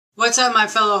What's up, my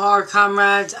fellow horror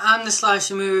comrades? I'm the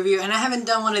Slasher Movie Review, and I haven't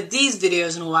done one of these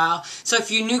videos in a while. So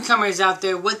if you newcomers out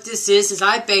there, what this is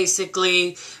I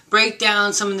basically break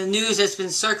down some of the news that's been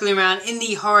circling around in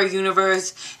the horror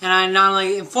universe, and I not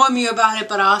only inform you about it,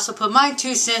 but I also put my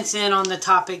 2 cents in on the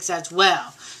topics as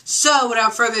well. So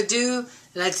without further ado,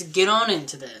 let's get on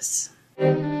into this.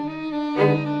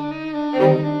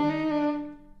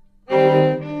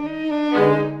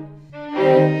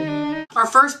 Our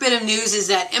first bit of news is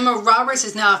that Emma Roberts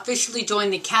has now officially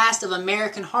joined the cast of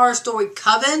American Horror Story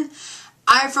Coven.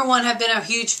 I, for one, have been a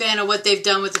huge fan of what they've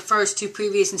done with the first 2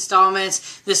 previous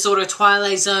installments. This sort of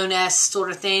Twilight Zone-esque sort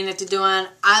of thing that they're doing.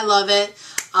 I love it.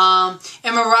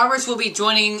 Emma Roberts will be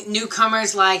joining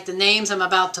newcomers like the names I'm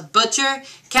about to butcher: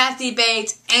 Kathy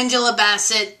Bates, Angela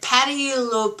Bassett, Patti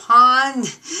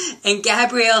LuPone, and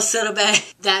Gabrielle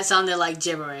Sidibe. That sounded like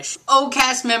gibberish. Old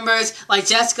cast members like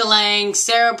Jessica Lange,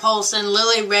 Sarah Paulson,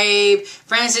 Lily Rabe,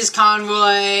 Frances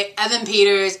Conroy, Evan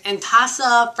Peters, and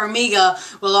Taissa Farmiga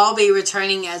will all be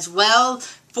returning as well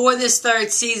for this 3rd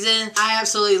season. I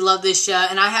absolutely love this show,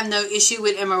 and I have no issue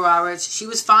with Emma Roberts. She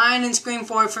was fine in Scream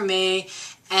 4 for me,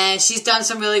 and she's done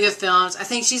some really good films. I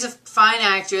think she's a fine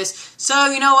actress. So,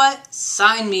 you know what?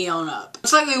 Sign me on up.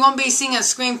 Looks like we won't be seeing a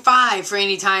Scream 5 for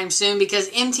any time soon, because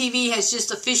MTV has just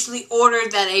officially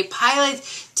ordered that a pilot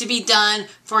to be done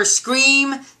for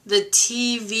Scream, the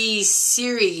TV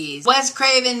series. Wes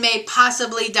Craven may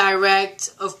possibly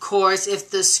direct, of course, if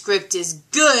the script is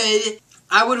good.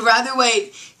 I would rather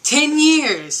wait 10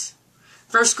 years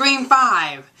for Scream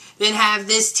 5 than have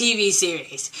this TV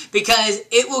series, because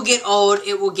it will get old.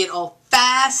 It will get old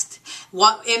fast.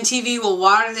 MTV will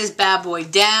water this bad boy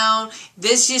down.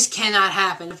 This just cannot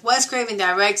happen. If Wes Craven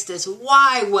directs this,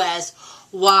 why, Wes?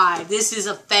 Why? This is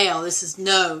a fail. This is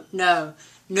no.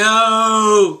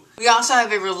 We also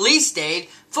have a release date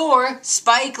for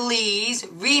Spike Lee's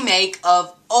remake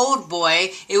of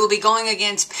Oldboy. It will be going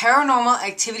against Paranormal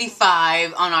Activity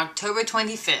 5 on October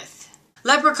 25th.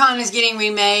 Leprechaun is getting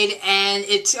remade, and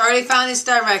it's already found its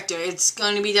director. It's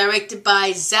going to be directed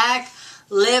by Zach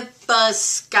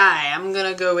Lipovsky. I'm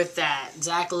going to go with that.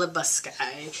 Zach Lipovsky.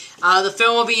 The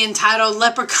film will be entitled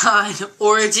Leprechaun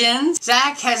Origins.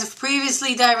 Zach has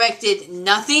previously directed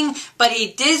nothing, but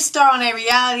he did star on a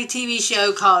reality TV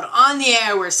show called On the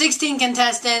Air, where 16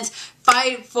 contestants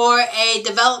fight for a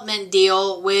development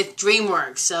deal with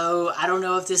DreamWorks. So I don't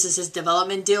know if this is his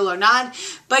development deal or not,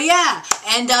 but yeah.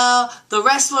 And the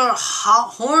wrestler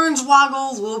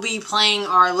Hornswoggle will be playing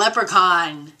our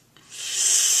Leprechaun.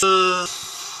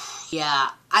 Yeah,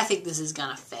 I think this is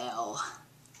gonna fail.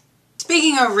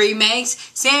 Speaking of remakes,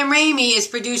 Sam Raimi is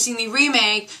producing the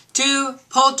remake to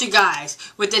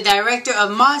Poltergeist with the director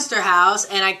of Monster House,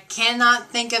 and I cannot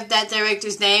think of that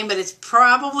director's name, but it's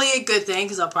probably a good thing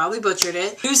because I'll probably butchered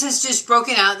it. News has just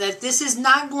broken out that this is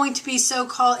not going to be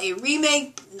so-called a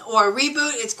remake or a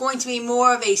reboot. It's going to be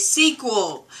more of a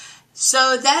sequel.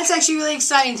 So that's actually really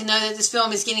exciting to know that this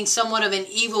film is getting somewhat of an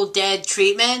Evil Dead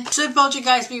treatment. Should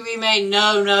Poltergeist be remade?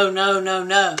 No.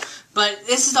 But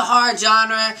this is a hard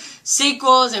genre.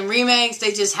 Sequels and remakes,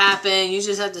 they just happen. You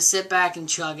just have to sit back and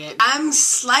chug it. I'm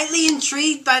slightly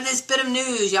intrigued by this bit of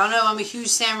news. Y'all know I'm a huge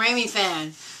Sam Raimi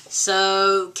fan.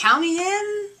 So, count me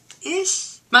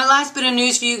in-ish. My last bit of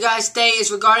news for you guys today is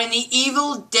regarding the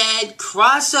Evil Dead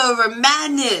crossover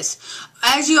madness.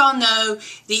 As you all know,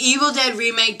 the Evil Dead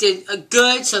remake did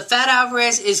good, so Fat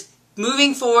Alvarez is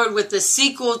moving forward with the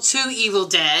sequel to Evil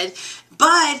Dead.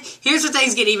 But here's where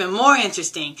things get even more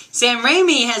interesting. Sam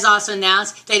Raimi has also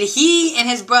announced that he and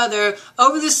his brother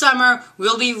over the summer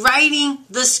will be writing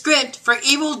the script for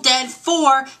Evil Dead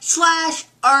 4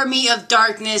 / Army of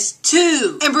Darkness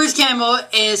 2. And Bruce Campbell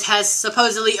has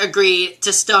supposedly agreed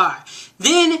to star.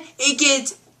 Then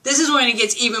this is when it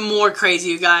gets even more crazy,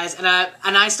 you guys, and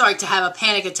I start to have a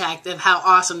panic attack of how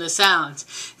awesome this sounds.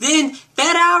 Then,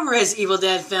 Fat Alvarez's Evil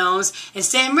Dead films and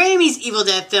Sam Raimi's Evil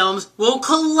Dead films will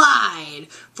collide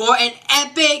for an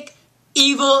epic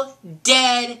Evil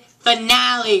Dead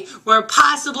finale where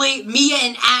possibly Mia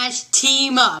and Ash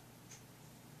team up.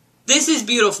 This is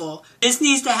beautiful. This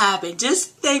needs to happen.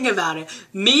 Just think about it.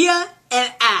 Mia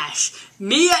and Ash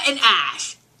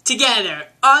together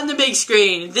on the big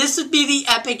screen. This would be the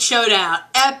epic showdown.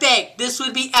 Epic. This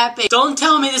would be epic. Don't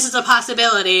tell me this is a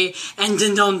possibility and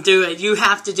then don't do it. You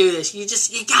have to do this. You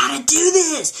gotta do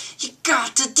this. You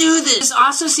got to do this. This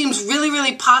also seems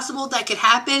really possible that could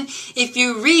happen if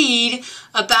you read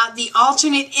about the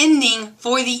alternate ending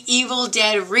for the Evil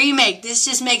Dead remake. This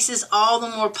just makes this all the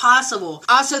more possible.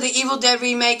 Also, the Evil Dead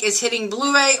remake is hitting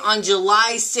Blu-ray on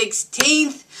July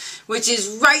 16th. which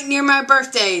is right near my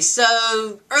birthday.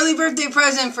 So, early birthday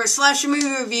present for Slasher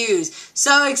Movie Reviews.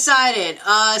 So excited.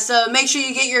 So make sure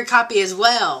you get your copy as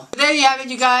well. There you have it,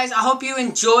 you guys. I hope you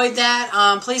enjoyed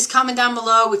that. Please comment down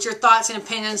below with your thoughts and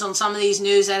opinions on some of these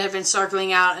news that have been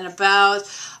circling out and about.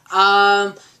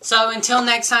 So until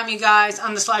next time, you guys,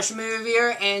 I'm the Slasher Movie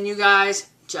Reviewer, and you guys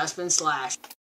just been slashed.